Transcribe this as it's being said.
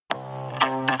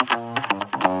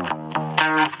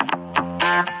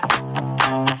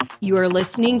You are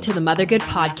listening to the Mother Good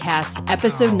Podcast,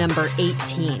 episode number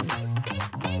 18.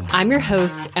 I'm your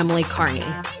host, Emily Carney.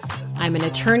 I'm an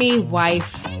attorney,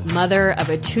 wife, mother of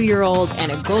a 2-year-old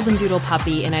and a golden doodle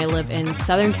puppy, and I live in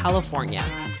Southern California.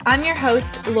 I'm your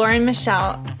host, Lauren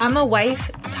Michelle. I'm a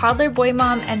wife, toddler boy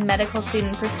mom, and medical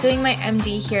student pursuing my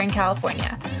MD here in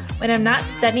California. When I'm not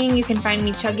studying, you can find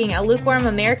me chugging a lukewarm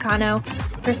Americano,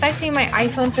 perfecting my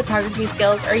iPhone photography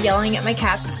skills, or yelling at my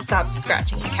cats to stop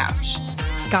scratching the couch.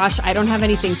 Gosh, I don't have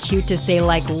anything cute to say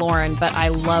like Lauren, but I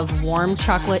love warm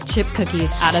chocolate chip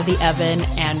cookies out of the oven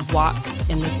and walks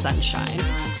in the sunshine.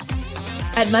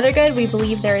 At Mothergood, we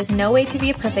believe there is no way to be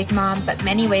a perfect mom, but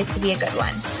many ways to be a good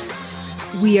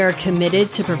one. We are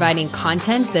committed to providing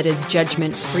content that is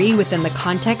judgment-free within the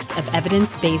context of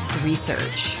evidence-based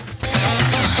research.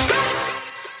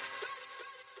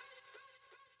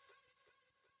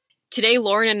 Today,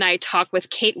 Lauren and I talk with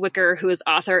Kate Wicker, who is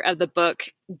author of the book,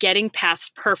 Getting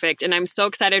Past Perfect. And I'm so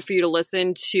excited for you to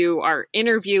listen to our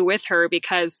interview with her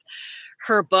because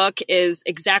her book is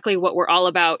exactly what we're all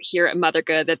about here at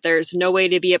Mothergood, that there's no way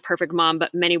to be a perfect mom,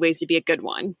 but many ways to be a good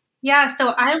one. Yeah,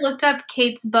 so I looked up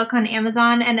Kate's book on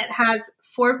Amazon and it has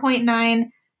 4.9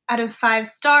 out of 5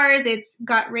 stars. It's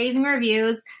got raving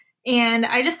reviews. And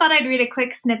I just thought I'd read a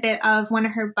quick snippet of one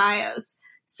of her bios.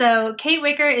 So Kate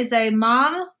Wicker is a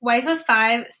mom, wife of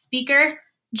 5, speaker,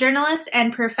 journalist,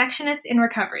 and perfectionist in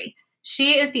recovery.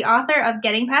 She is the author of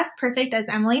Getting Past Perfect, as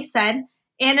Emily said,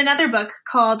 and another book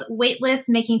called Weightless: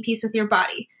 Making Peace with Your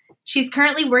Body. She's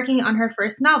currently working on her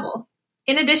first novel.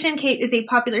 In addition, Kate is a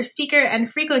popular speaker and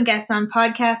frequent guest on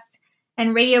podcasts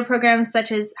and radio programs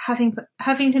such as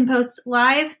Huffington Post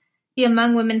Live, the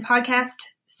Among Women podcast,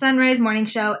 Sunrise Morning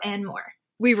Show, and more.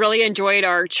 We really enjoyed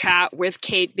our chat with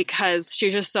Kate because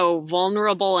she's just so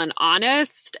vulnerable and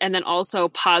honest, and then also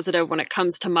positive when it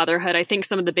comes to motherhood. I think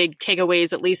some of the big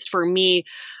takeaways, at least for me,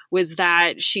 was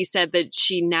that she said that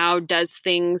she now does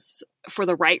things for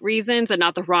the right reasons and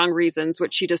not the wrong reasons,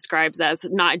 which she describes as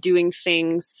not doing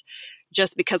things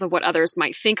just because of what others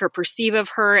might think or perceive of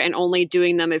her, and only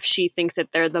doing them if she thinks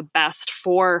that they're the best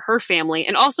for her family.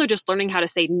 And also just learning how to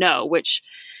say no, which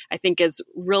I think is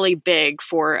really big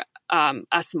for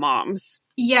us moms.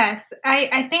 Yes,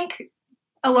 I think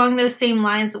along those same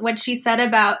lines, what she said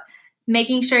about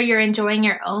making sure you're enjoying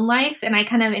your own life, and I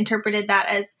kind of interpreted that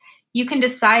as you can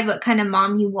decide what kind of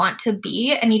mom you want to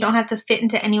be, and you don't have to fit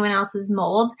into anyone else's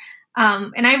mold.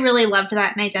 And I really loved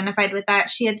that and identified with that.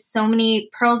 She had so many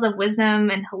pearls of wisdom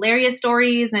and hilarious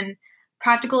stories and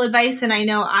practical advice, and I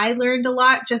know I learned a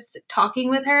lot just talking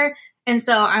with her. And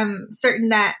so I'm certain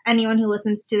that anyone who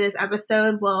listens to this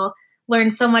episode will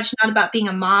learn so much, not about being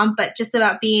a mom, but just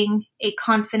about being a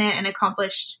confident and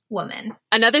accomplished woman.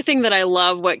 Another thing that I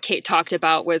love what Kate talked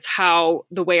about was how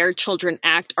the way our children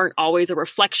act aren't always a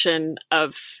reflection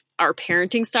of our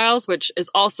parenting styles, which is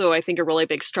also, I think, a really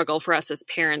big struggle for us as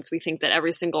parents. We think that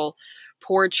every single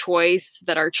poor choice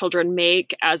that our children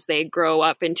make as they grow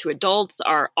up into adults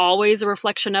are always a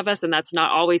reflection of us, and that's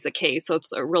not always the case. So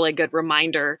it's a really good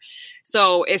reminder.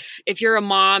 So if you're a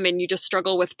mom and you just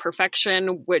struggle with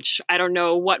perfection, which I don't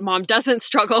know what mom doesn't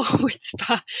struggle with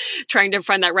trying to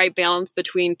find that right balance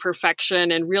between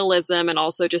perfection and realism, and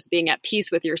also just being at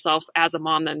peace with yourself as a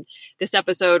mom, then this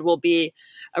episode will be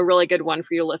a really good one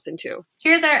for you to listen to.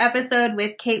 Here's our episode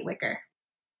with Kate Wicker.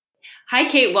 Hi,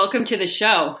 Kate. Welcome to the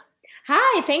show.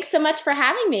 Hi, thanks so much for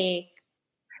having me.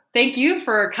 Thank you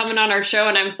for coming on our show,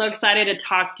 and I'm so excited to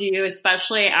talk to you,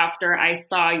 especially after I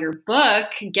saw your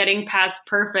book, Getting Past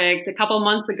Perfect. A couple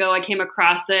months ago, I came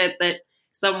across it that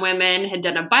some women had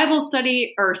done a book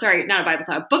study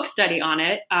on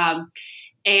it.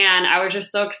 And I was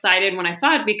just so excited when I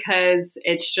saw it because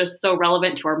it's just so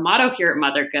relevant to our motto here at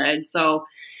Mothergood. So,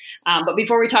 but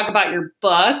before we talk about your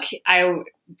book, I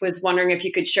was wondering if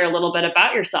you could share a little bit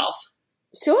about yourself.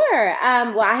 Sure.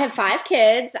 Well, I have 5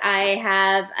 kids. I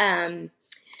have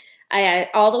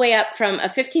all the way up from a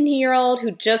 15-year-old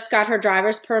who just got her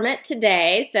driver's permit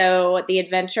today. So the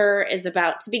adventure is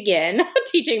about to begin,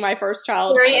 teaching my first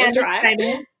child how to drive.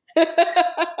 So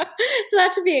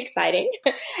that should be exciting.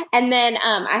 And then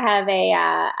I have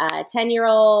a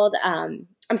 10-year-old, a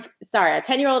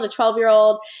 10-year-old, a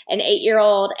 12-year-old, an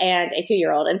 8-year-old, and a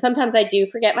 2-year-old. And sometimes I do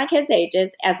forget my kids'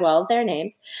 ages as well as their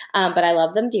names, but I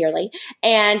love them dearly.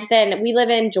 And then we live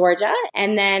in Georgia.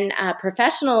 And then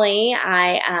professionally,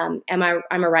 I'm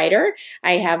a writer.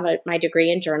 I have my degree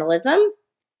in journalism.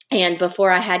 And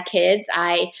before I had kids,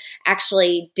 I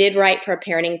actually did write for a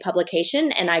parenting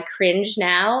publication, and I cringe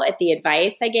now at the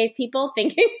advice I gave people,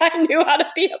 thinking I knew how to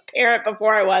be a parent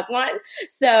before I was one.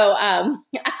 So I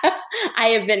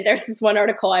have been, there's this one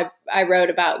article I wrote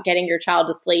about getting your child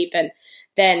to sleep. And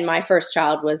then my first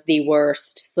child was the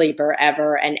worst sleeper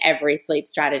ever, and every sleep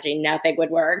strategy, nothing would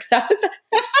work. So,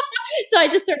 so I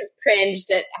just sort of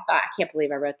cringed at, I thought, I can't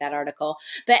believe I wrote that article.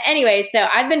 But anyway, so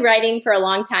I've been writing for a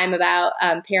long time about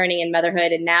parenting and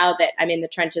motherhood. And now that I'm in the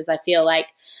trenches, I feel like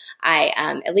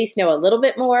I at least know a little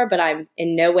bit more, but I'm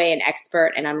in no way an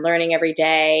expert, and I'm learning every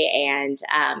day. And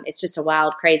it's just a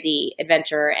wild, crazy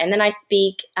adventure. And then I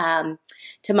speak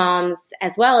to moms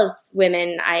as well as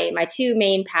women. My two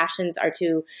main passions are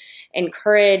to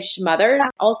encourage mothers,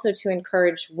 also to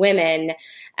encourage women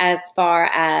as far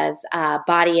as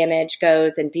body image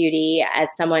goes and beauty. As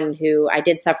someone who I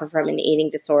did suffer from an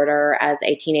eating disorder as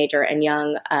a teenager and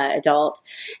young adult.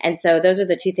 And so those are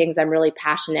the two things I'm really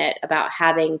passionate about,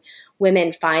 having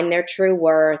women find their true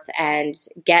worth and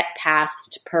get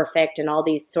past perfect and all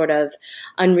these sort of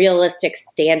unrealistic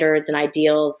standards and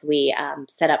ideals we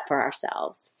set up for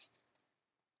ourselves.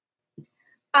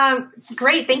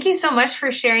 Great. Thank you so much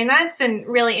for sharing that. It's been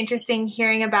really interesting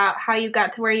hearing about how you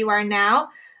got to where you are now.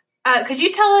 Could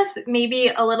you tell us maybe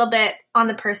a little bit on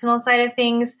the personal side of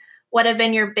things? What have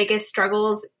been your biggest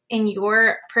struggles in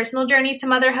your personal journey to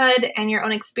motherhood and your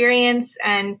own experience?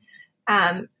 And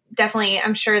definitely,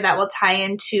 I'm sure that will tie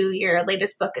into your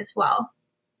latest book as well.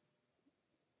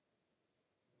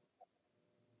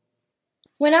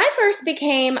 When I first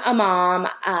became a mom,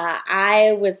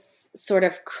 I was sort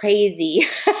of crazy.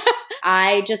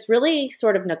 I just really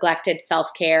sort of neglected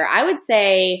self-care. I would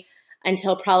say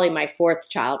until probably my fourth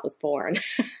child was born.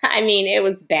 I mean, it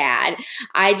was bad.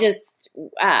 I just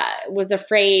was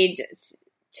afraid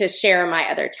to share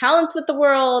my other talents with the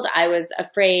world. I was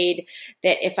afraid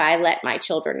that if I let my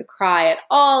children cry at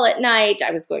all at night,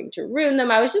 I was going to ruin them.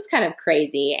 I was just kind of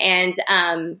crazy. And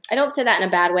I don't say that in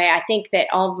a bad way. I think that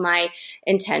all of my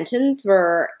intentions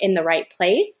were in the right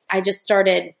place. I just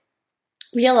started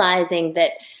realizing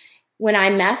that when I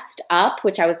messed up,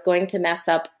 which I was going to mess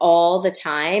up all the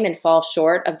time and fall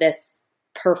short of this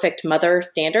perfect mother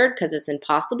standard because it's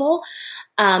impossible,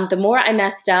 the more I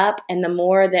messed up and the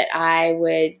more that I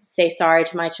would say sorry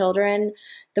to my children,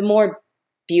 the more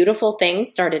beautiful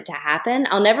things started to happen.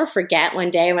 I'll never forget one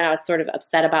day when I was sort of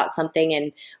upset about something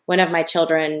and one of my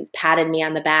children patted me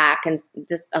on the back, and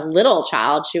a little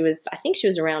child, I think she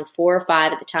was around 4 or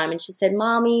 5 at the time, and she said,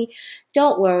 "Mommy,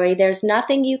 don't worry. There's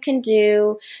nothing you can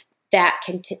do that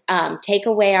can take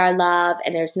away our love,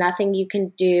 and there's nothing you can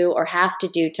do or have to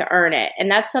do to earn it." And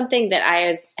that's something that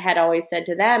I had always said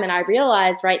to them. And I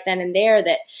realized right then and there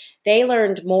that they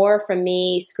learned more from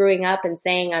me screwing up and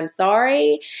saying, "I'm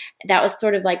sorry." That was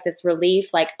sort of like this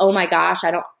relief, like, oh my gosh,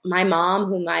 my mom,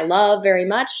 whom I love very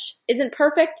much, isn't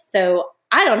perfect. So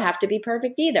I don't have to be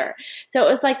perfect either. So it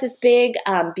was like this big,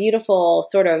 beautiful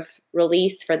sort of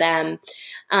release for them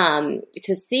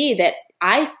to see that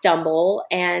I stumble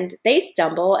and they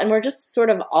stumble, and we're just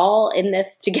sort of all in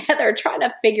this together trying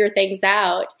to figure things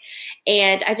out.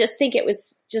 And I just think it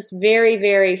was just very,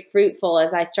 very fruitful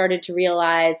as I started to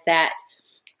realize that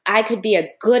I could be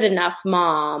a good enough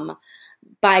mom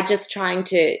by just trying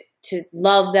to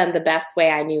love them the best way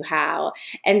I knew how.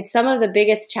 And some of the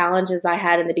biggest challenges I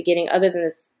had in the beginning, other than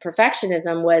this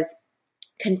perfectionism, was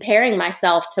comparing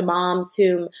myself to moms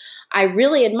whom I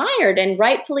really admired, and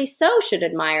rightfully so should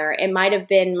admire. It might have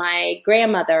been my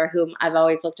grandmother, whom I've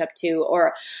always looked up to,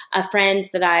 or a friend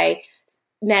that I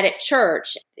met at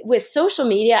church. With social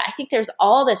media, I think there's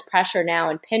all this pressure now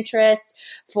in Pinterest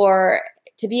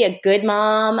to be a good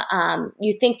mom.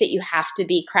 You think that you have to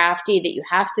be crafty, that you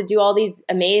have to do all these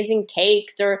amazing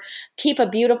cakes or keep a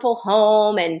beautiful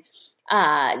home and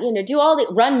do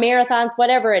run marathons,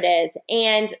 whatever it is.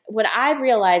 And what I've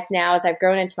realized now as I've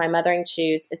grown into my mothering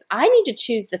shoes is I need to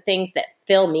choose the things that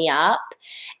fill me up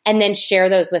and then share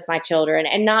those with my children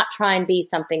and not try and be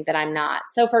something that I'm not.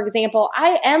 So for example,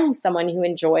 I am someone who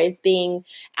enjoys being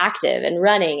active and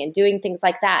running and doing things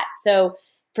like that. So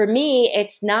for me,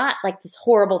 it's not like this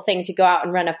horrible thing to go out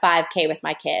and run a 5K with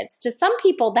my kids. To some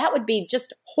people, that would be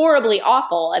just horribly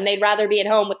awful, and they'd rather be at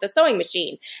home with the sewing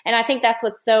machine. And I think that's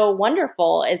what's so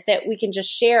wonderful, is that we can just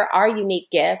share our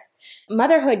unique gifts.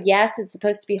 Motherhood, yes, it's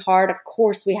supposed to be hard. Of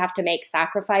course, we have to make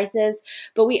sacrifices,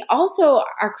 but we also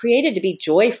are created to be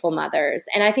joyful mothers.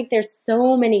 And I think there's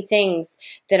so many things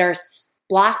that are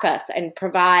block us and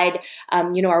provide,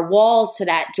 our walls to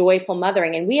that joyful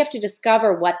mothering. And we have to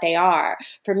discover what they are.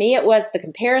 For me, it was the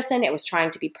comparison. It was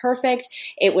trying to be perfect.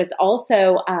 It was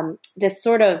also this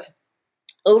sort of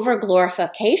over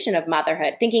glorification of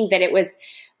motherhood, thinking that it was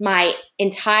my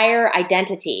entire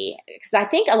identity. Because I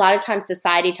think a lot of times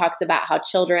society talks about how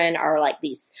children are like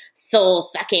these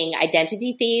soul-sucking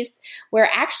identity thieves, where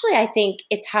actually I think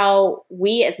it's how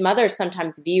we as mothers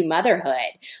sometimes view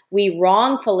motherhood. We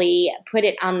wrongfully put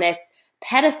it on this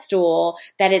pedestal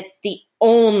that it's the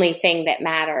only thing that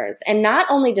matters. And not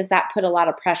only does that put a lot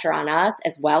of pressure on us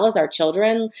as well as our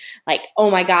children, like, oh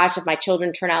my gosh, if my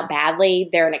children turn out badly,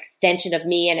 they're an extension of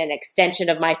me and an extension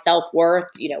of my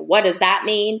self-worth. What does that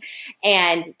mean?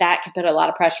 And that can put a lot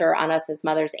of pressure on us as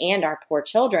mothers and our poor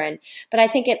children. But I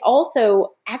think it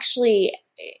also actually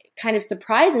kind of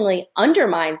surprisingly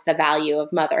undermines the value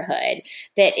of motherhood.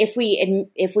 That if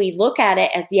we look at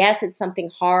it as, yes, it's something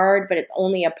hard, but it's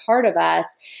only a part of us,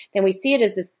 then we see it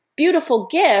as this beautiful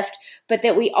gift, but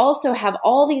that we also have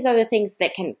all these other things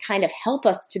that can kind of help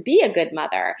us to be a good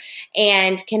mother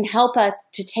and can help us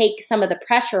to take some of the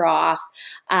pressure off,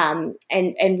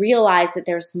 and realize that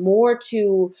there's more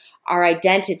to our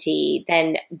identity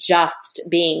than just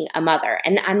being a mother.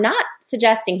 And I'm not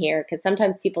suggesting here, because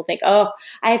sometimes people think, oh,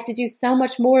 I have to do so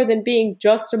much more than being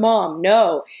just a mom.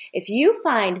 No, if you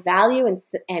find value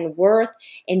and worth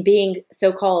in being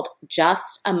so-called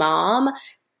just a mom,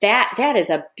 that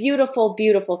is a beautiful,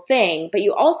 beautiful thing. But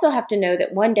you also have to know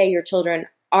that one day your children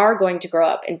are going to grow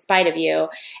up in spite of you.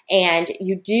 And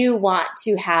you do want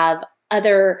to have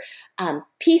other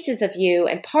pieces of you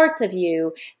and parts of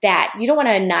you that you don't want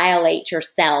to annihilate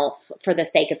yourself for the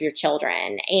sake of your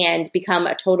children and become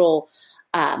a total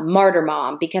martyr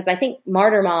mom. Because I think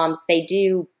martyr moms, they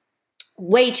do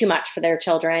way too much for their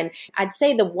children. I'd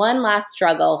say the one last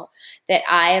struggle that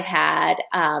I have had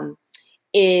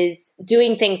is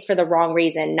doing things for the wrong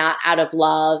reason, not out of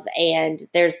love. And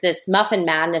there's this muffin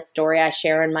madness story I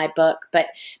share in my book. But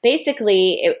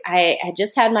basically, I had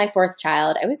just had my fourth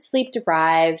child. I was sleep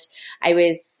deprived. I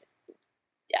was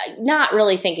not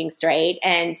really thinking straight.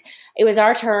 And it was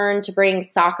our turn to bring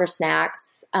soccer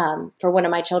snacks for one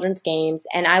of my children's games.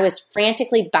 And I was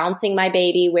frantically bouncing my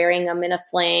baby, wearing him in a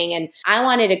sling. And I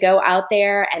wanted to go out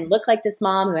there and look like this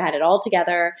mom who had it all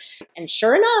together. And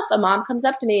sure enough, a mom comes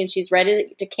up to me and she's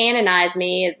ready to canonize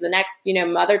me as the next,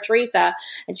 Mother Teresa.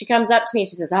 And she comes up to me and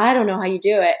she says, I don't know how you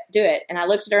do it. And I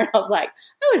looked at her and I was like,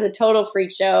 I was a total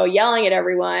freak show, yelling at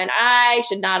everyone. I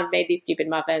should not have made these stupid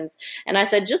muffins. And I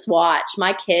said, just watch.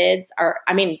 My kids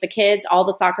all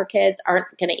the soccer kids aren't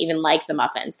going to even like the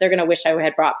muffins. They're going to wish I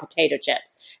had brought potato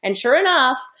chips. And sure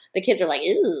enough, the kids are like,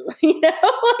 ew,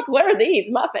 like, what are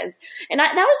these muffins? And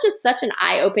that was just such an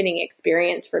eye-opening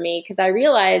experience for me, because I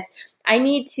realized I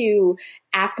need to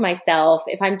ask myself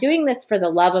if I'm doing this for the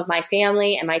love of my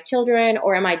family and my children,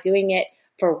 or am I doing it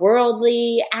for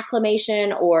worldly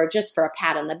acclamation or just for a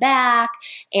pat on the back,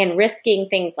 and risking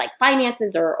things like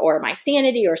finances or my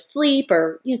sanity or sleep,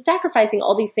 or sacrificing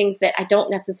all these things that I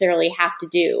don't necessarily have to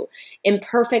do.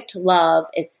 Imperfect love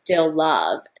is still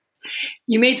love.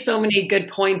 You made so many good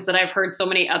points that I've heard so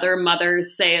many other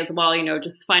mothers say as well,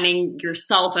 just finding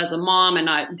yourself as a mom and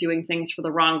not doing things for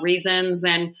the wrong reasons.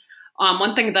 And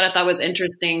one thing that I thought was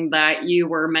interesting that you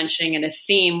were mentioning in a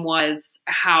theme was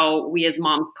how we as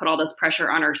moms put all this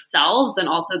pressure on ourselves, and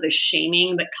also the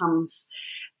shaming that comes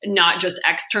not just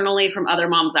externally from other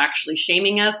moms actually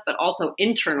shaming us, but also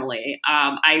internally.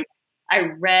 I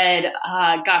read,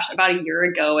 about a year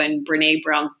ago in Brene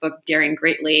Brown's book, Daring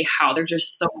Greatly, how there's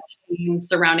just so much shame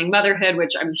surrounding motherhood,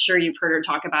 which I'm sure you've heard her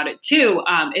talk about it too.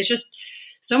 It's just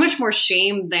so much more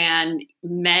shame than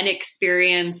men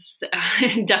experience,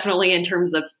 definitely in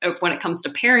terms of when it comes to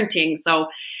parenting. So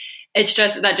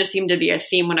that just seemed to be a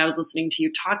theme when I was listening to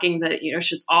you talking, that, it's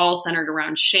just all centered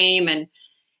around shame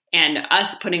and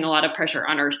us putting a lot of pressure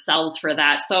on ourselves for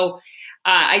that. So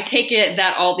I take it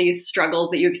that all these struggles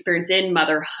that you experience in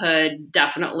motherhood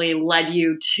definitely led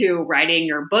you to writing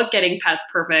your book, Getting Past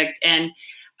Perfect. And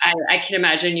I can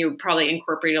imagine you probably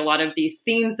incorporate a lot of these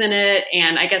themes in it.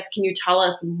 And I guess, can you tell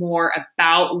us more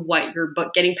about what your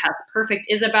book, Getting Past Perfect,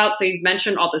 is about? So you've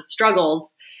mentioned all the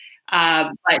struggles,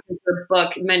 but your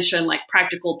book mentioned like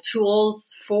practical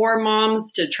tools for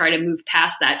moms to try to move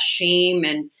past that shame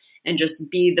and just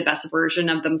be the best version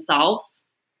of themselves.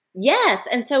 Yes.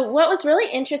 And so what was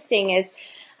really interesting is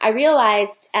I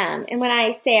realized, and when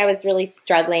I say I was really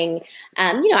struggling,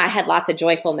 I had lots of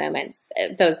joyful moments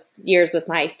those years with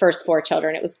my first 4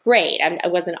 children. It was great. I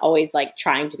wasn't always like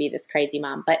trying to be this crazy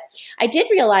mom, but I did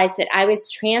realize that I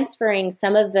was transferring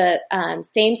some of the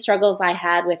same struggles I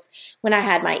had with when I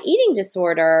had my eating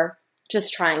disorder,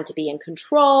 just trying to be in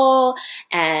control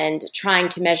and trying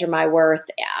to measure my worth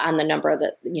on the number of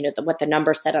what the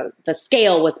number said on the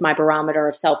scale was my barometer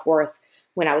of self-worth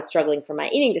when I was struggling from my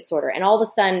eating disorder. And all of a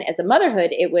sudden, as a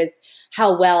motherhood, it was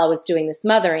how well I was doing this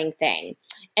mothering thing.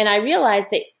 And I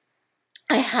realized that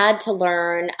I had to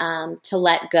learn to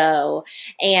let go.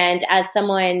 And as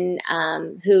someone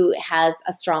who has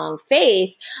a strong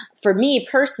faith, for me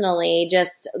personally,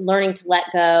 just learning to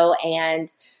let go and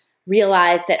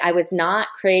realize that I was not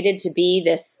created to be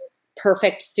this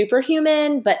perfect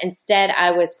superhuman, but instead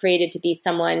I was created to be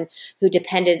someone who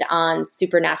depended on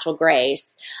supernatural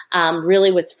grace,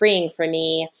 really was freeing for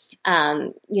me.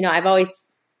 I've always,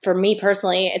 for me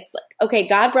personally, it's like, okay,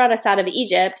 God brought us out of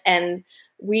Egypt and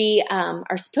we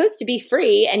are supposed to be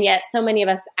free, and yet so many of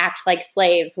us act like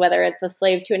slaves, whether it's a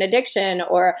slave to an addiction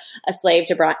or a slave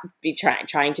to be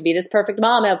trying to be this perfect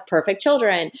mom of perfect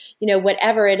children,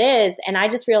 whatever it is. And I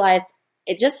just realized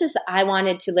it just as I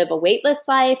wanted to live a weightless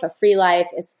life, a free life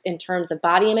in terms of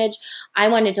body image, I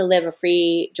wanted to live a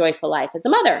free, joyful life as a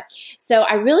mother. So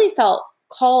I really felt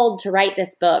called to write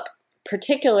this book.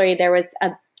 Particularly, there was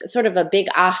a sort of a big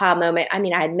aha moment. I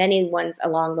mean, I had many ones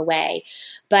along the way,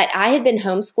 but I had been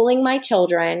homeschooling my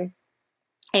children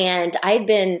and I had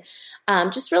been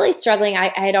just really struggling.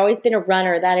 I had always been a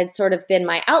runner. That had sort of been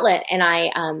my outlet. And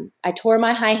I tore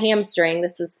my high hamstring.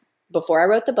 This was before I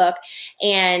wrote the book.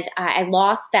 And I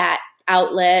lost that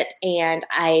outlet and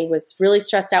I was really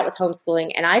stressed out with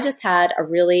homeschooling. And I just had a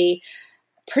really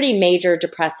pretty major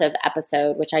depressive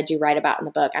episode, which I do write about in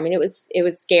the book. I mean, it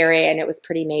was scary and it was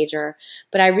pretty major,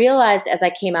 but I realized as I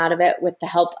came out of it with the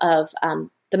help of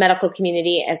the medical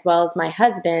community as well as my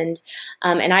husband,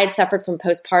 and I had suffered from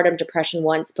postpartum depression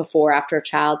once before after a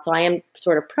child, so I am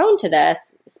sort of prone to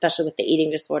this, especially with the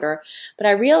eating disorder. But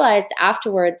I realized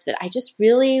afterwards that I just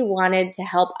really wanted to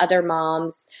help other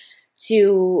moms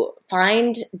to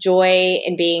find joy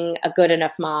in being a good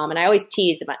enough mom. And I always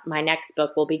tease about my next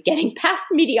book will be getting past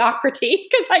mediocrity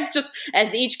because I just,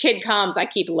 as each kid comes, I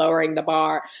keep lowering the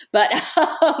bar. But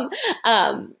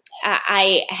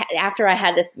after I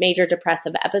had this major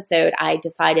depressive episode, I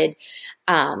decided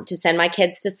to send my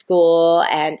kids to school.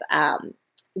 And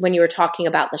when you were talking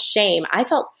about the shame, I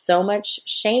felt so much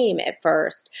shame at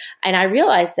first. And I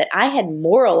realized that I had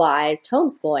moralized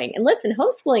homeschooling. And listen,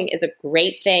 homeschooling is a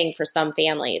great thing for some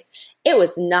families. It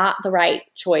was not the right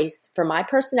choice for my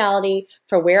personality,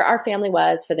 for where our family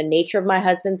was, for the nature of my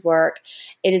husband's work.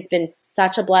 It has been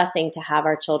such a blessing to have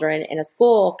our children in a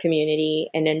school community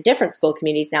and in different school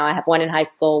communities now. I have one in high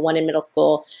school, one in middle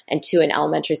school, and two in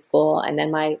elementary school. And then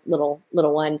my little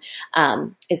one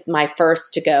is my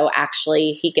first to go.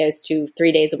 Actually, he goes to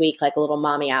 3 days a week, like a little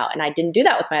mommy out. And I didn't do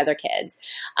that with my other kids.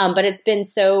 But it's been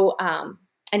so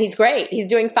and he's great. He's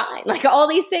doing fine. Like all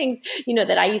these things,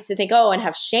 that I used to think, and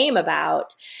have shame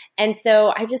about. And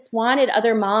so I just wanted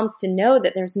other moms to know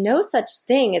that there's no such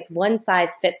thing as one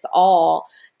size fits all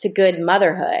to good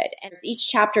motherhood. And each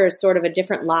chapter is sort of a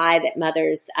different lie that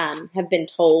mothers have been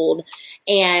told.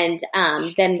 And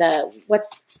then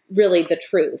what's really the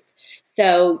truth.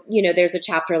 So, there's a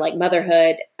chapter like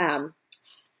motherhood.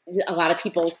 A lot of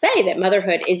people say that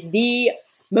motherhood is the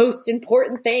most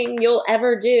important thing you'll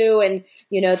ever do. And,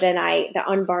 then the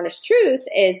unvarnished truth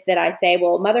is that I say,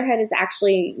 well, motherhood is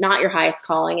actually not your highest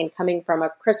calling. And coming from a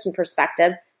Christian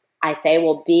perspective, I say,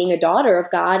 well, being a daughter of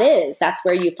God is. That's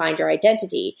where you find your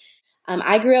identity.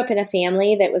 I grew up in a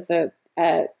family that was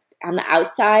on the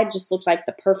outside, just looked like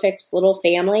the perfect little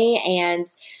family. And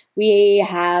I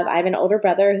have an older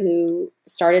brother who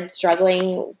started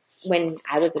struggling when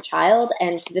I was a child.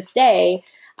 And to this day,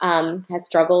 has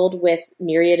struggled with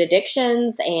myriad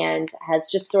addictions and has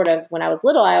just sort of, when I was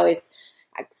little, I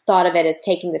thought of it as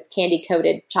taking this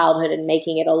candy-coated childhood and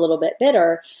making it a little bit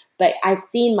bitter. But I've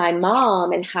seen my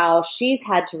mom and how she's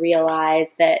had to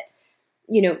realize that,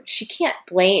 she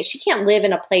can't live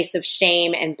in a place of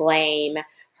shame and blame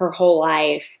her whole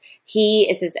life. He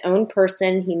is his own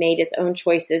person. He made his own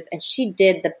choices, and she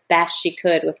did the best she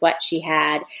could with what she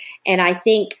had. And I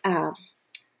think,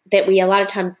 that a lot of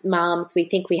times moms, we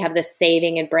think we have this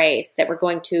saving embrace that we're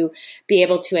going to be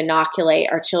able to inoculate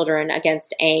our children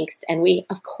against angst. And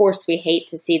of course, we hate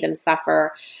to see them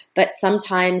suffer, but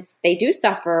sometimes they do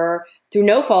suffer through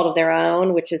no fault of their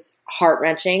own, which is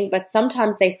heart-wrenching, but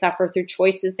sometimes they suffer through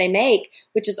choices they make,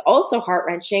 which is also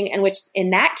heart-wrenching, and which in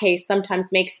that case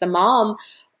sometimes makes the mom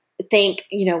think,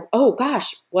 oh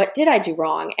gosh, what did I do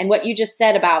wrong? And what you just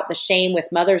said about the shame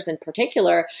with mothers in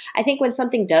particular, I think when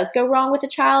something does go wrong with a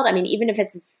child, I mean, even if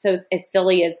it's as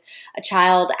silly as a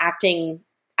child acting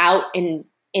out in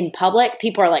public,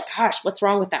 people are like, gosh, what's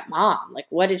wrong with that mom? Like,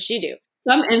 what did she do?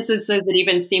 Some instances, it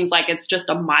even seems like it's just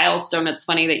a milestone. It's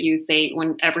funny that you say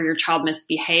whenever your child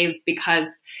misbehaves,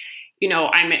 because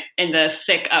I'm in the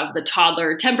thick of the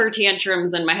toddler temper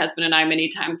tantrums, and my husband and I many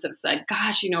times have said,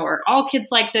 gosh, are all kids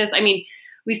like this? I mean,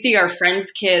 we see our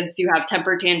friends' kids who have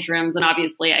temper tantrums, and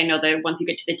obviously I know that once you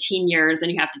get to the teen years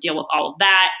and you have to deal with all of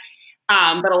that.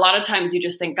 But a lot of times you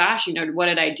just think, gosh, what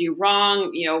did I do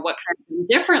wrong? What can I do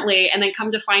differently? And then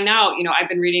come to find out, I've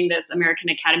been reading this American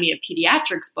Academy of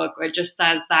Pediatrics book, where it just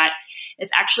says that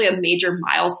it's actually a major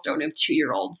milestone of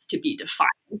 2-year-olds to be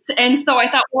defiant. And so I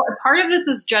thought, well, part of this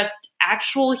is just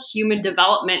actual human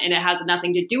development, and it has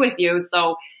nothing to do with you.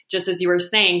 So just as you were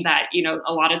saying that,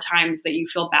 a lot of times that you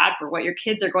feel bad for what your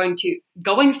kids are going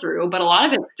through, but a lot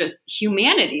of it's just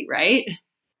humanity, right?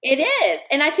 It is.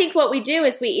 And I think what we do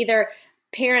is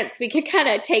parents, we could kind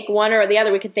of take one or the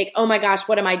other. We could think, oh my gosh,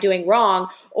 what am I doing wrong?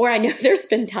 Or I know there's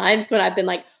been times when I've been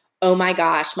like, oh my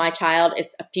gosh, my child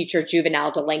is a future juvenile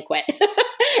delinquent.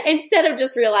 Instead of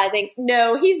just realizing,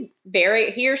 no,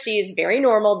 he or she is very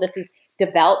normal. This is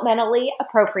developmentally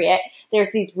appropriate.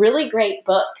 There's these really great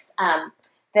books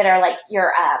that are like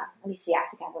your, let me see, I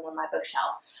think I have one on my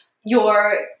bookshelf.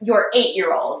 Your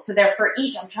 8-year-old. So they're for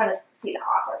each, I'm trying to see the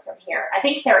author from here. I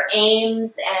think they're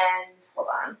Ames and, hold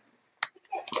on.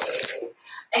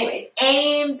 Anyways,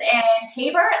 Ames and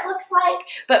Haber, it looks like,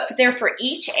 but they're for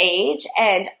each age,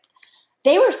 and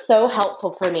they were so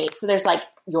helpful for me. So there's like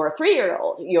your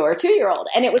 3-year-old, your 2-year-old,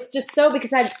 and it was just so,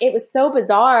 because it was so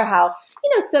bizarre how,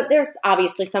 so there's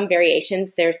obviously some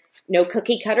variations. There's no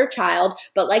cookie cutter child,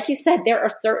 but like you said, there are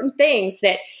certain things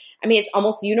that, it's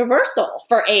almost universal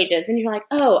for ages. And you're like,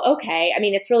 oh, okay.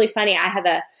 It's really funny.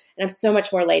 And I'm so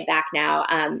much more laid back now.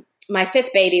 My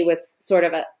 5th baby was sort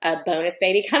of a bonus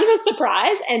baby, kind of a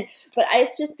surprise. But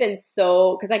it's just been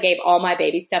because I gave all my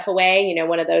baby stuff away,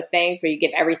 one of those things where you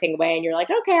give everything away and you're like,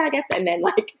 okay, I guess. And then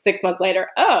like 6 months later,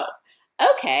 oh,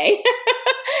 okay,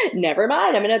 never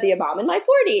mind. I'm going to be a mom in my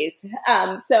 40s.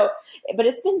 But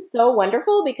it's been so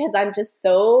wonderful because I'm just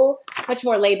so much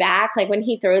more laid back. Like when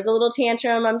he throws a little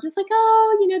tantrum, I'm just like,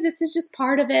 oh, this is just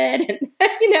part of it.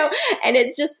 And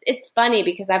it's funny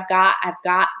because I've got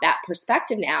that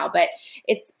perspective now, but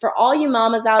it's for all you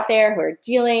mamas out there who are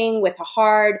dealing with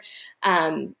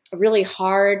a really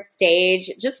hard stage,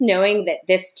 just knowing that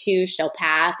this too shall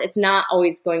pass. It's not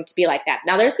always going to be like that.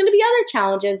 Now there's going to be other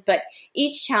challenges, but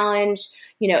each challenge,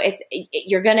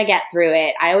 you're going to get through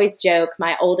it. I always joke,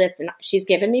 my oldest, and she's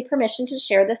given me permission to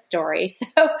share this story.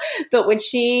 But when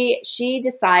she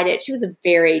decided, she was a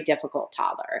very difficult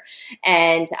toddler,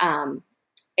 and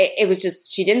it was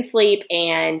just, she didn't sleep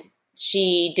and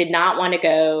she did not want to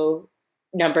go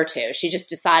number 2. She just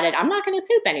decided, I'm not going to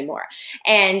poop anymore.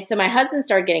 And so my husband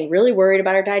started getting really worried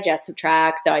about her digestive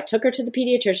tract. So I took her to the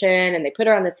pediatrician and they put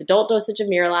her on this adult dosage of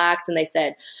Miralax, and they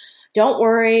said, don't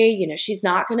worry, she's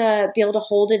not going to be able to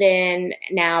hold it in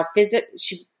now.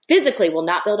 She physically will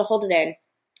not be able to hold it in.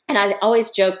 And I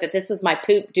always joke that this was my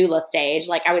poop doula stage.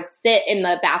 Like I would sit in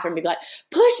the bathroom and be like,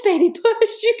 push, baby,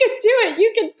 push. You can do it.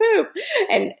 You can poop.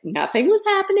 And nothing was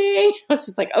happening. I was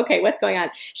just like, okay, what's going on?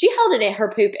 She held her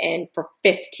poop in for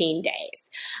 15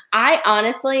 days. I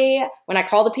honestly, when I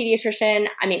called the pediatrician,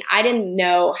 I didn't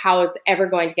know how I was ever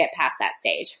going to get past that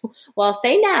stage. Well, I'll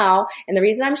say now, and the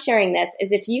reason I'm sharing this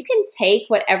is if you can take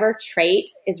whatever trait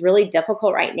is really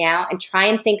difficult right now and try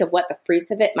and think of what the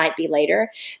fruits of it might be later,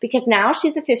 because now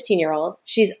she's a 15-year-old.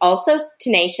 She's also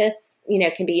tenacious,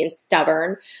 can be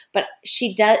stubborn, but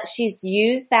she's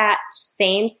used that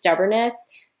same stubbornness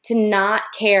to not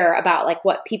care about like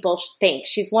what people think.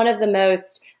 She's one of the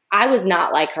most, I was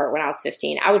not like her when I was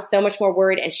 15. I was so much more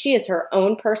worried, and she is her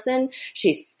own person.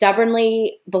 She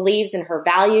stubbornly believes in her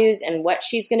values and what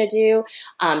she's going to do.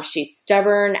 She's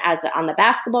stubborn on the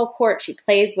basketball court. She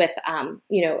plays with,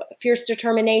 fierce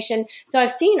determination. So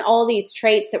I've seen all these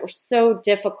traits that were so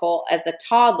difficult as a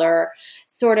toddler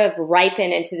sort of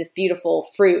ripen into this beautiful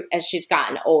fruit as she's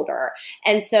gotten older.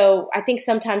 And so I think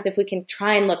sometimes if we can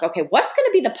try and look, okay, what's going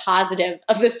to be the positive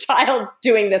of this child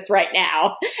doing this right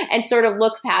now, and sort of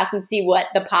look past and see what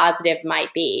the positive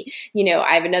might be.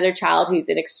 I have another child who's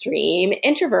an extreme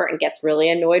introvert and gets really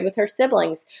annoyed with her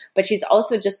siblings, but she's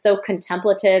also just so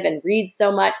contemplative and reads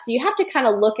so much. So you have to kind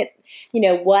of look at,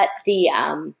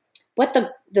 what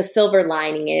the silver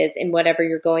lining is in whatever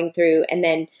you're going through. And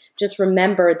then just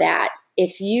remember that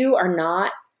if you're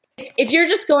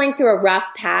just going through a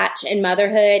rough patch in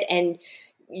motherhood, and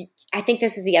I think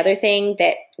this is the other thing,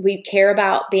 that we care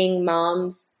about being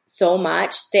moms so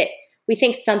much that we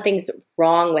think something's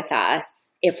wrong with us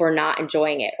if we're not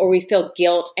enjoying it, or we feel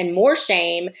guilt and more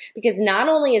shame because not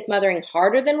only is mothering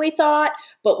harder than we thought,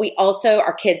 but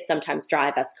our kids sometimes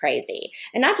drive us crazy.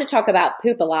 And not to talk about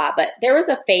poop a lot, but there was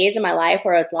a phase in my life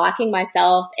where I was locking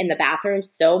myself in the bathroom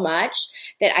so much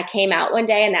that I came out one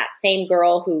day and that same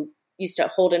girl who used to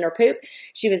hold in her poop,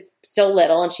 she was still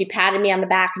little, and she patted me on the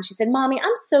back and she said, "Mommy,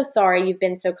 I'm so sorry you've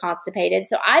been so constipated."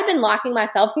 So I've been locking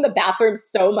myself in the bathroom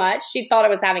so much. She thought I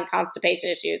was having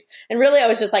constipation issues. And really I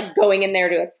was just like going in there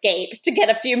to escape, to get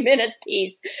a few minutes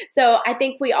peace. So I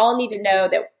think we all need to know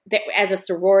that as a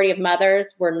sorority of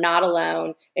mothers, we're not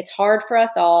alone. It's hard for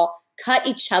us all. Cut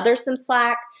each other some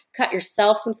slack, cut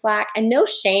yourself some slack, and no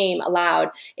shame allowed.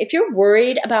 If you're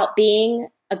worried about being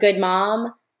a good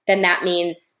mom, then that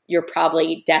means you're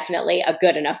probably definitely a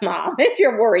good enough mom if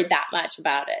you're worried that much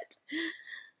about it.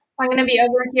 I'm going to be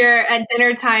over here at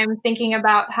dinner time thinking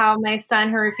about how my son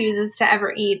who refuses to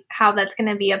ever eat, how that's going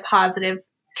to be a positive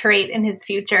trait in his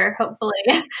future. Hopefully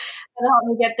it'll help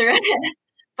me get through it.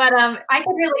 But I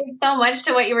could relate so much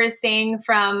to what you were saying,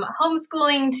 from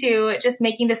homeschooling to just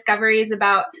making discoveries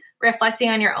about reflecting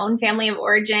on your own family of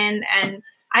origin. And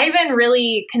I even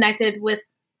really connected with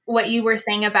what you were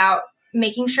saying about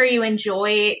making sure you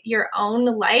enjoy your own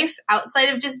life outside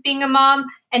of just being a mom,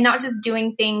 and not just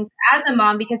doing things as a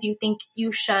mom because you think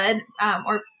you should,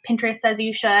 or Pinterest says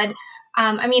you should.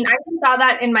 I mean, I saw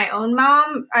that in my own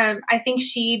mom. I think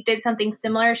she did something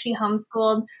similar. She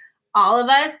homeschooled all of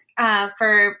us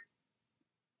for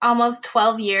almost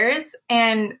 12 years.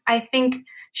 And I think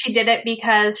she did it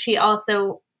because she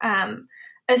also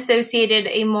associated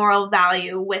a moral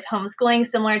value with homeschooling,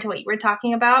 similar to what you were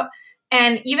talking about.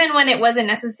 And even when it wasn't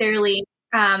necessarily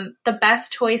the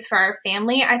best choice for our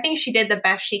family, I think she did the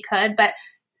best she could. But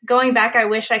going back, I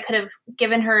wish I could have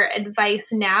given her advice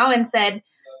now and said,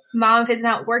 "Mom, if it's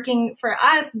not working for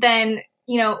us, then,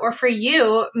 or for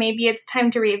you, maybe it's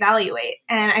time to reevaluate."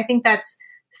 And I think that's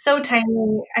so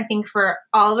timely, I think, for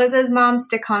all of us as moms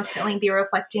to constantly be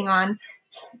reflecting on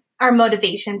our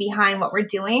motivation behind what we're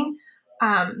doing.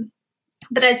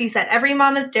 But as you said, every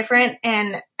mom is different.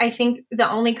 And I think the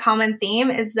only common theme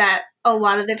is that a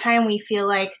lot of the time we feel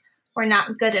like we're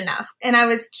not good enough. And I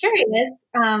was curious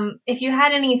if you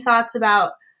had any thoughts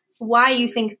about why you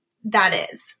think that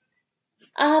is.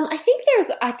 I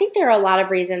think there are a lot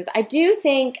of reasons. I do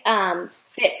think that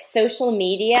social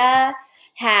media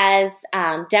has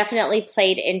definitely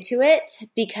played into it,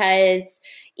 because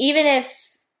even if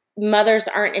mothers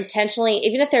aren't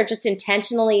even if they're just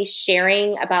intentionally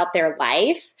sharing about their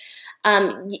life,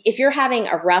 if you're having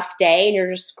a rough day and you're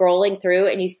just scrolling through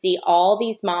and you see all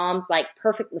these moms like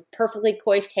with perfectly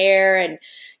coiffed hair and,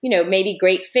 maybe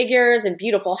great figures and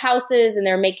beautiful houses, and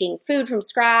they're making food from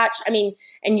scratch. I mean,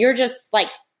 and you're just like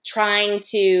trying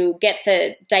to get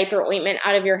the diaper ointment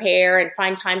out of your hair and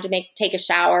find time to take a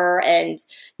shower and,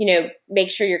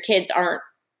 make sure your kids aren't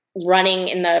running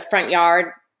in the front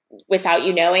yard without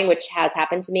you knowing, which has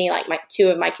happened to me. Like two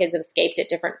of my kids have escaped at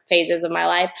different phases of my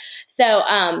life. So,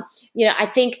 I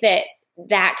think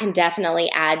that can definitely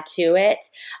add to it.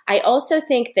 I also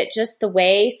think that just the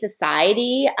way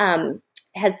society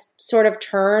has sort of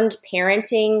turned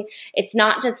parenting, it's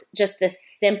not just this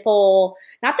simple,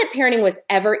 not that parenting was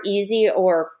ever easy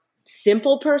or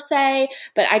simple per se,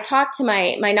 but I talked to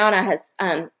my Nana has,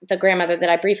 the grandmother that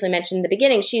I briefly mentioned in the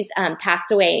beginning. She's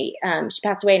passed away. She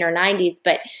passed away in her 90s,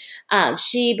 but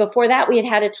before that, we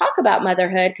had to talk about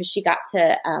motherhood because she got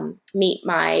to meet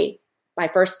my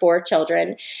first 4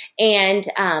 children, and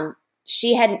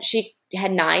she had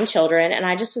 9 children, and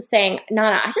I just was saying,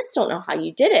 "Nana, I just don't know how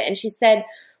you did it." And she said,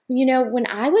 "When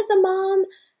I was a mom,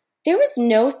 there was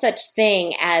no such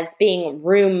thing as being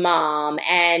room mom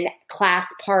and class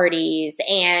parties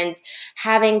and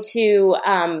having to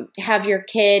have your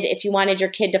kid, if you wanted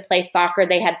your kid to play soccer,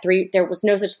 there was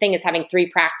no such thing as having 3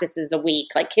 practices a week.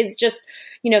 Like kids just,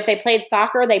 if they played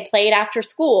soccer, they played after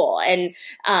school. And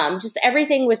just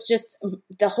everything was just,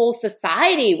 the whole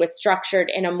society was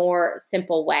structured in a more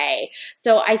simple way.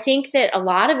 So I think that a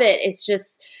lot of it is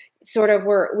just sort of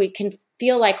we can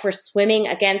feel like we're swimming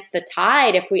against the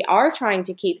tide if we are trying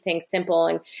to keep things simple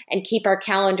and keep our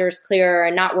calendars clear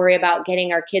and not worry about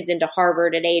getting our kids into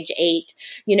Harvard at age 8.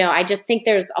 I just think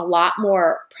there's a lot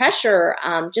more pressure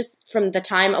just from the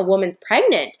time a woman's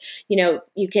pregnant.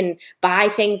 You can buy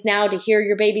things now to hear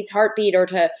your baby's heartbeat or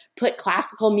to put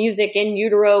classical music in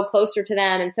utero closer to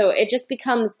them. And so it just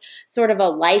becomes sort of a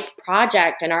life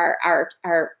project, and our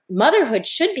motherhood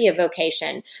should be a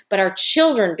vocation, but our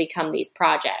children become these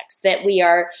projects that we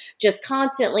are just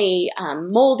constantly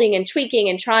molding and tweaking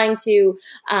and trying to,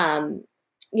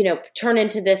 turn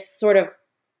into this sort of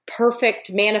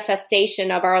perfect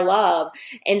manifestation of our love,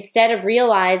 instead of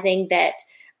realizing that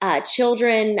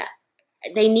children,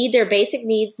 they need their basic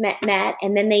needs met,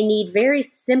 and then they need very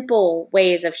simple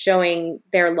ways of showing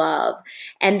their love.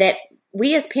 And that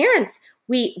we as parents,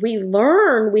 we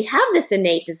learn, we have this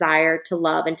innate desire to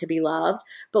love and to be loved,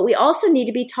 but we also need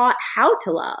to be taught how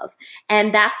to love.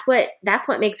 And that's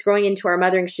what makes growing into our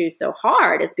mothering shoes so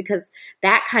hard, is because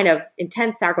that kind of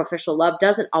intense sacrificial love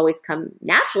doesn't always come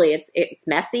naturally. It's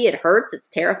messy, it hurts, it's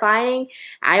terrifying.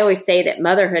 I always say that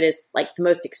motherhood is like the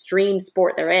most extreme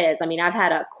sport there is. I mean, I've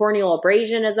had a corneal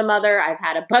abrasion as a mother. I've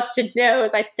had a busted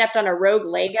nose. I stepped on a rogue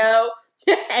Lego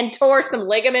and tore some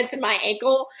ligaments in my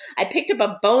ankle. I picked up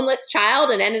a boneless child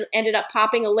and ended up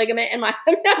popping a ligament in my,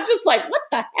 I'm just like, what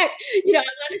the heck? You know, I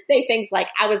want to say things like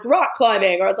I was rock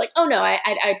climbing, or I was like, oh no,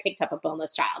 I picked up a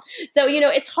boneless child. So, you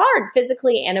know, it's hard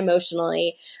physically and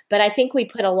emotionally, but I think we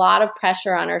put a lot of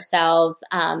pressure on ourselves,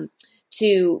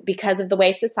 because of the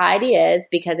way society is,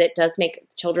 because it does make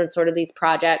children sort of these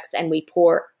projects, and we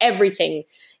pour everything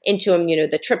into them, you know,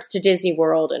 the trips to Disney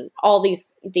World and all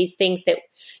these things that,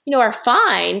 you know, are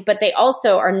fine, but they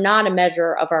also are not a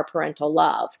measure of our parental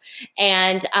love.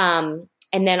 And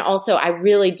then also I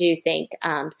really do think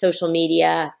social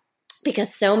media,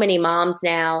 because so many moms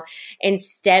now,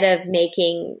 instead of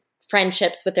making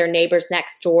friendships with their neighbors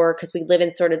next door, because we live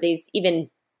in sort of these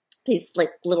like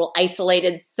little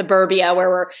isolated suburbia where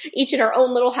we're each in our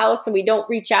own little house and we don't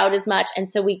reach out as much. And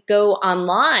so we go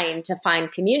online to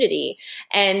find community,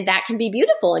 and that can be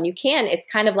beautiful. And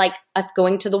it's kind of like us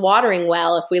going to the watering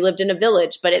well if we lived in a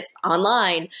village, but it's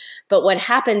online. But what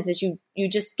happens is you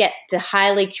just get the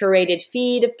highly curated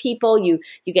feed of people. You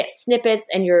get snippets,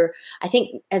 and I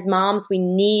think as moms, we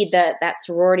need that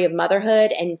sorority of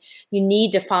motherhood, and you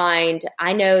need to find,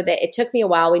 I know that it took me a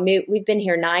while. We've been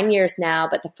here 9 years now,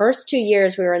 but the first 2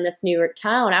 years we were in this New York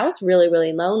town, I was really,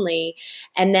 really lonely.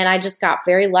 And then I just got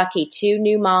very lucky. 2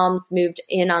 new moms moved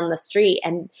in on the street,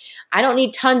 and I don't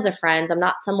need tons of friends. I'm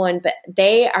not someone, but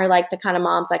they are like the kind of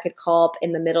moms I could call up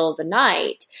in the middle of the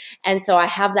night. And so I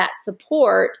have that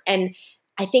support. And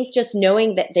I think just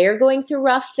knowing that they're going through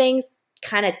rough things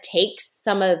kind of takes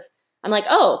some of, I'm like,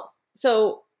 oh,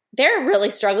 so they're really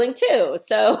struggling too.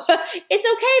 So it's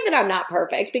okay that I'm not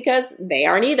perfect, because they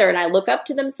aren't either. And I look up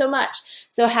to them so much.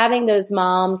 So having those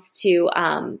moms to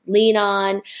lean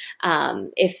on,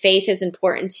 if faith is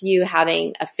important to you,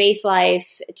 having a faith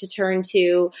life to turn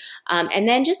to, and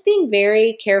then just being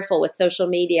very careful with social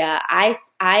media.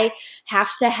 I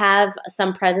have to have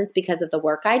some presence because of the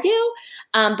work I do,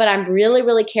 but I'm really,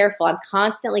 really careful. I'm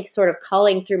constantly sort of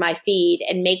culling through my feed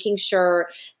and making sure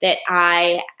that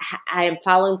I am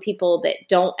following people that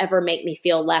don't ever make me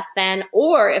feel less than,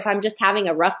 or if I'm just having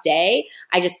a rough day,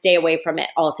 I just stay away from it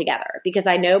altogether, because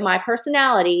I know my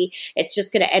personality, it's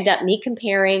just going to end up me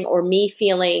comparing or me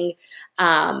feeling,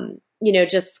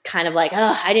 just kind of like,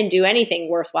 oh, I didn't do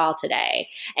anything worthwhile today.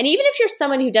 And even if you're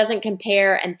someone who doesn't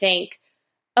compare and think,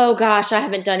 oh gosh, I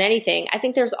haven't done anything, I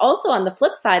think there's also on the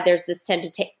flip side, there's this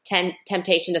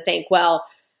temptation to think, well,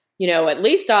 at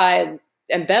least I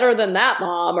am better than that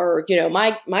mom, or,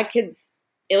 my kids,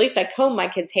 at least I comb my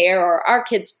kids' hair, or our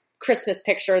kids' Christmas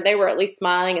picture, they were at least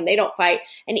smiling and they don't fight.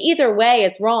 And either way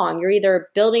is wrong. You're either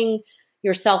building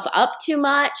yourself up too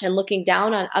much and looking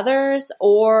down on others,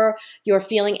 or you're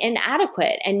feeling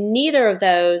inadequate. And neither of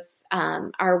those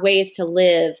are ways to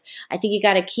live. I think you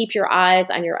got to keep your eyes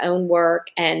on your own work.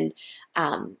 And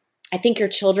I think your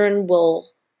children will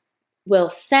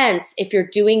sense if you're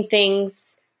doing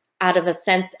things out of a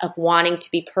sense of wanting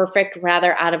to be perfect,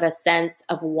 rather out of a sense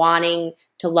of wanting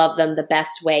to love them the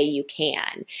best way you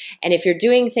can. And if you're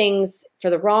doing things for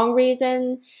the wrong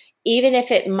reason, even if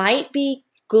it might be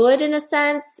good in a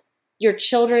sense, your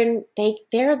children,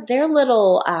 they're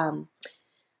little,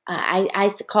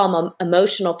 I call them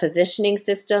emotional positioning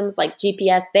systems like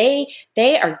GPS.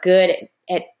 They are good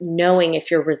at knowing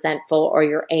if you're resentful or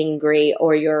you're angry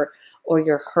or you're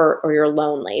hurt or you're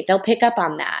lonely. They'll pick up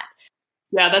on that.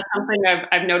 Yeah, that's something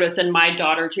I've noticed in my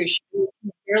daughter too. She's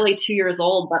barely 2 years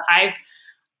old, but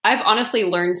I've honestly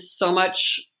learned so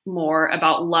much more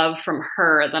about love from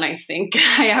her than I think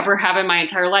I ever have in my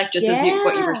entire life. Just as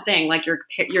what you were saying, like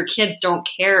your kids don't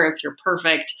care if you're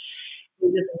perfect. They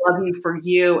just love you for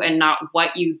you and not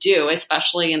what you do,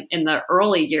 especially in the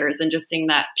early years. And just seeing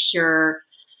that pure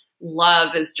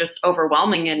love is just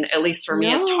overwhelming. And at least for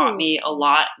me, it's taught me a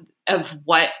lot of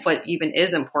what even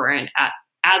is important as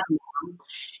a mom.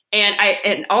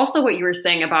 And also what you were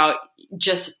saying about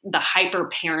just the hyper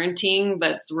parenting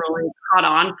that's really caught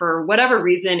on for whatever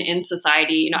reason in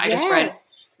society. I just read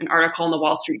an article in the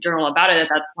Wall Street Journal about it.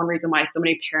 That's one reason why so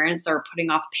many parents are putting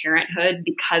off parenthood,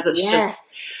 because it's just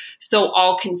so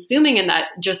all consuming. And that,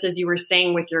 just as you were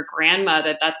saying with your grandma,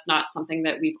 that's not something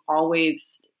that we've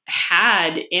always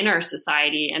had in our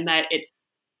society, and that it's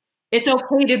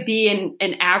okay to be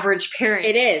an average parent.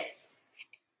 It is.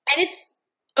 And it's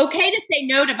okay to say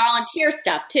no to volunteer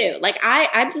stuff too. Like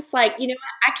I'm just like, you know,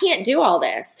 I can't do all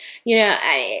this. You know,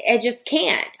 I just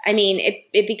can't. I mean,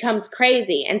 it becomes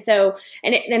crazy. And so,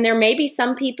 and there may be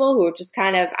some people who are just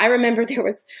kind of, I remember there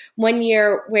was one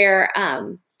year where,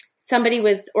 somebody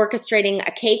was orchestrating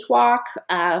a cakewalk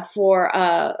for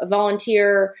a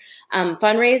volunteer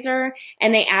fundraiser,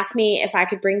 and they asked me if I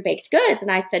could bring baked goods,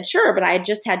 and I said sure, but I had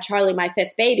just had Charlie, my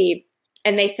fifth baby,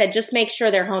 and they said just make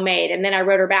sure they're homemade. And then I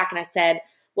wrote her back and I said,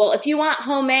 well, if you want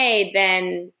homemade,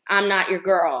 then I'm not your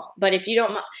girl. But if you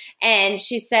don't, and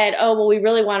she said, oh, well, we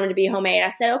really want them to be homemade. I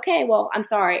said, okay, well, I'm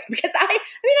sorry, because I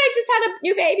just had a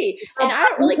new baby, and I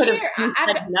don't really care.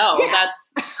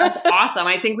 That's awesome.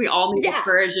 I think we all need the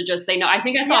courage to just say no. I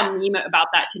think I saw a meme about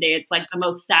that today. It's like the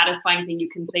most satisfying thing you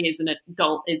can say as an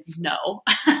adult is no.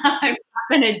 I'm not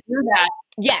going to do that.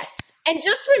 Yes. And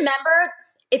just remember,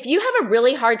 if you have a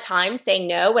really hard time saying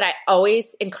no, what I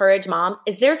always encourage moms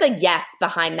is there's a yes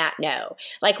behind that no.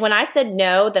 Like when I said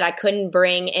no, that I couldn't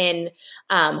bring in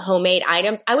homemade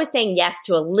items, I was saying yes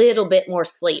to a little bit more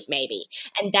sleep maybe.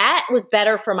 And that was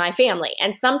better for my family.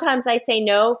 And sometimes I say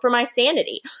no for my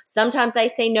sanity. Sometimes I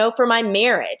say no for my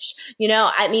marriage. You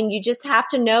know, I mean, you just have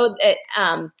to know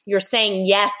that you're saying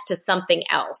yes to something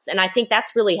else. And I think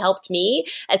that's really helped me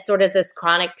as sort of this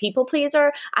chronic people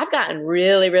pleaser. I've gotten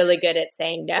really, really good at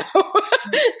saying no.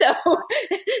 So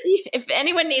if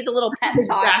anyone needs a little pep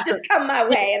talk, just come my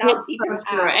way and I'll teach them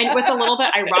how. And what's a little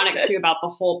bit ironic too about the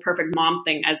whole perfect mom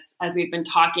thing, as we've been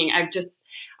talking,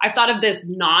 I've thought of this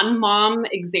non-mom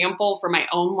example for my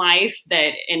own life,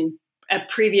 that in a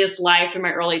previous life in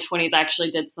my early 20s, I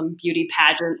actually did some beauty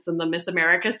pageants in the Miss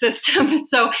America system.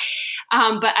 So,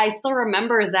 but I still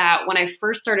remember that when I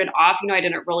first started off, you know, I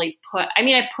didn't really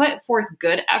I put forth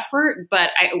good effort,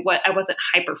 but I wasn't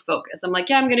hyper focused. I'm like,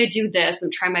 yeah, I'm going to do this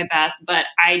and try my best, but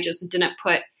I just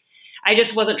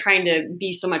wasn't trying to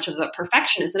be so much of a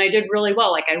perfectionist. And I did really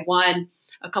well. Like I won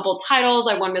a couple titles.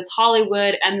 I won Miss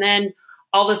Hollywood. And then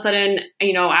all of a sudden,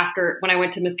 you know, when I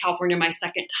went to Miss California my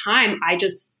second time, I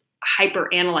just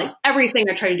hyper analyze everything.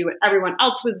 I tried to do what everyone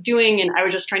else was doing. And I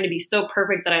was just trying to be so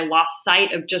perfect that I lost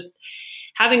sight of just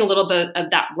having a little bit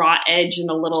of that raw edge and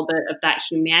a little bit of that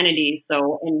humanity.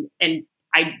 So, and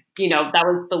I, you know, that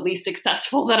was the least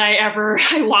successful that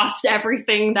I lost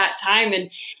everything that time.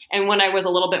 And when I was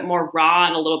a little bit more raw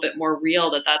and a little bit more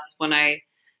real, that's when I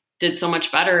did so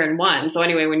much better and won. So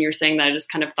anyway, when you're saying that, I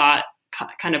just kind of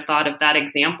thought of that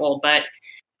example, but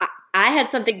I had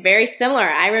something very similar.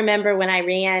 I remember when I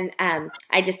ran,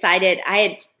 I decided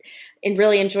I had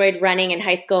really enjoyed running in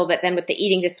high school, but then with the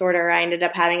eating disorder, I ended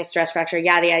up having a stress fracture,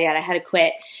 yada, yada, yada. I had to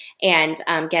quit and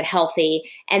get healthy.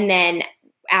 And then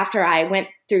after I went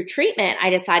through treatment, I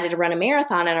decided to run a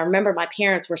marathon. And I remember my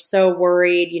parents were so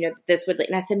worried, you know,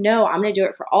 and I said, no, I'm going to do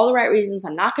it for all the right reasons.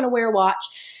 I'm not going to wear a watch.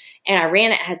 And I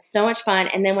ran it, had so much fun.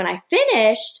 And then when I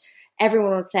finished,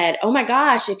 everyone said, oh my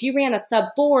gosh, if you ran a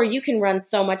sub-4, you can run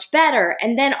so much better.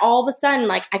 And then all of a sudden,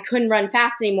 like I couldn't run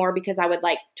fast anymore because I would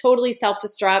like totally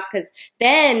self-destruct, because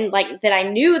then like that I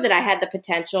knew that I had the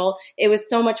potential, it was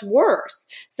so much worse.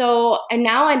 So, and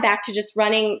now I'm back to just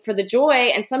running for the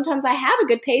joy. And sometimes I have a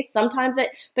good pace,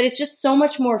 but it's just so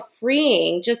much more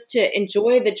freeing just to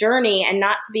enjoy the journey and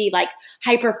not to be like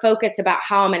hyper-focused about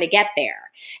how I'm going to get there.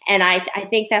 And I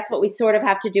think that's what we sort of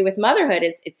have to do with motherhood.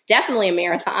 Is it's definitely a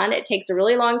marathon. It takes a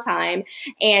really long time,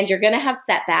 and you're going to have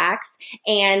setbacks.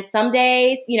 And some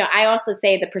days, you know, I also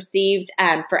say the perceived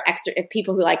if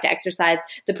people who like to exercise,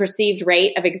 the perceived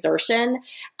rate of exertion.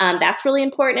 That's really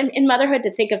important in motherhood,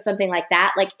 to think of something like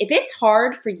that. Like if it's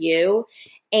hard for you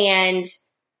and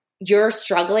you're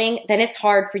struggling, then it's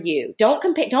hard for you. Don't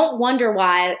wonder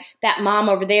why that mom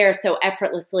over there so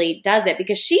effortlessly does it,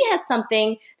 because she has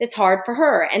something that's hard for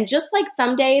her. And just like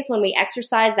some days when we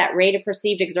exercise that rate of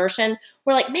perceived exertion,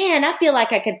 we're like, man, I feel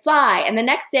like I could fly. And the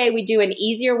next day we do an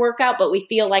easier workout, but we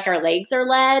feel like our legs are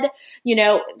lead. You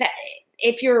know, that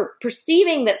if you're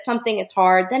perceiving that something is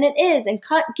hard, then it is. And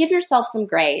give yourself some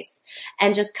grace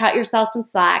and just cut yourself some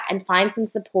slack and find some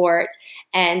support.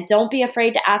 And don't be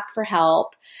afraid to ask for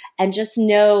help. And just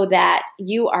know that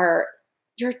your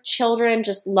children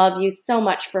just love you so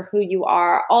much for who you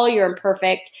are. All you're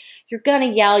imperfect. You're going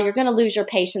to yell. You're going to lose your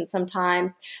patience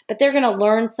sometimes, but they're going to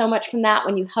learn so much from that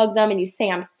when you hug them and you say,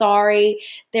 I'm sorry.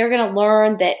 They're going to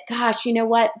learn that, gosh, you know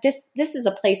what? This is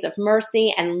a place of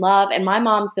mercy and love, and my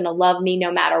mom's going to love me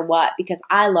no matter what because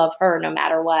I love her no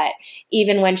matter what,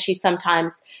 even when she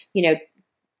sometimes,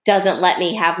 doesn't let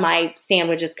me have my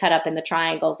sandwiches cut up in the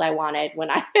triangles I wanted when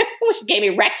she gave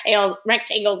me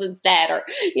rectangles instead, or,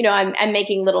 I'm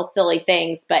making little silly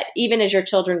things. But even as your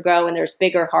children grow and there's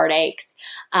bigger heartaches,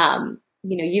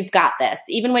 you've got this.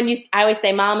 I always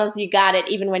say, mamas, you got it,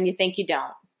 even when you think you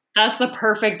don't. That's the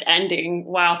perfect ending.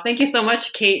 Wow. Thank you so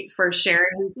much, Kate, for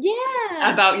sharing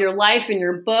about your life and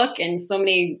your book and so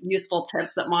many useful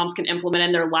tips that moms can implement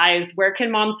in their lives. Where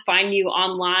can moms find you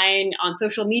online, on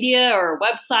social media or a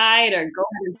website, or go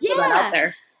ahead and put that out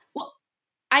there? Well,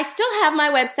 I still have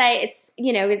my website. It's,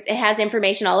 it has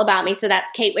information all about me. So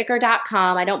that's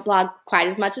katewicker.com. I don't blog quite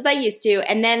as much as I used to.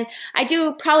 And then I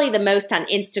do probably the most on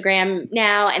Instagram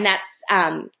now. And that's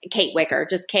Kate Wicker,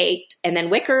 just Kate, and then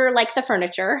Wicker like the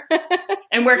furniture.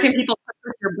 And where can people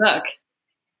purchase your book?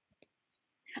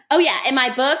 Oh, yeah. And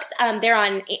my books, they're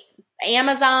on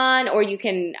Amazon, or you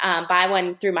can buy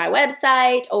one through my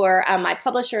website, or my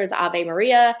publisher is Ave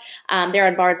Maria. They're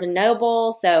on Barnes &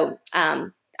 Noble. So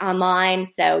online.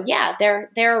 So yeah, they're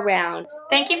around.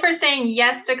 Thank you for saying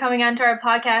yes to coming onto our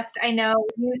podcast. I know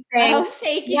you say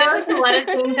thank you. yes to a lot of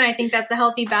things, and I think that's a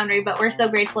healthy boundary, but we're so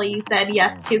grateful you said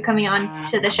yes to coming on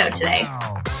to the show today.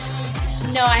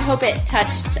 No, I hope it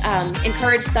touched,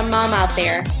 encouraged some mom out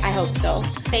there. I hope so.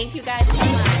 Thank you guys so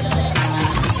much.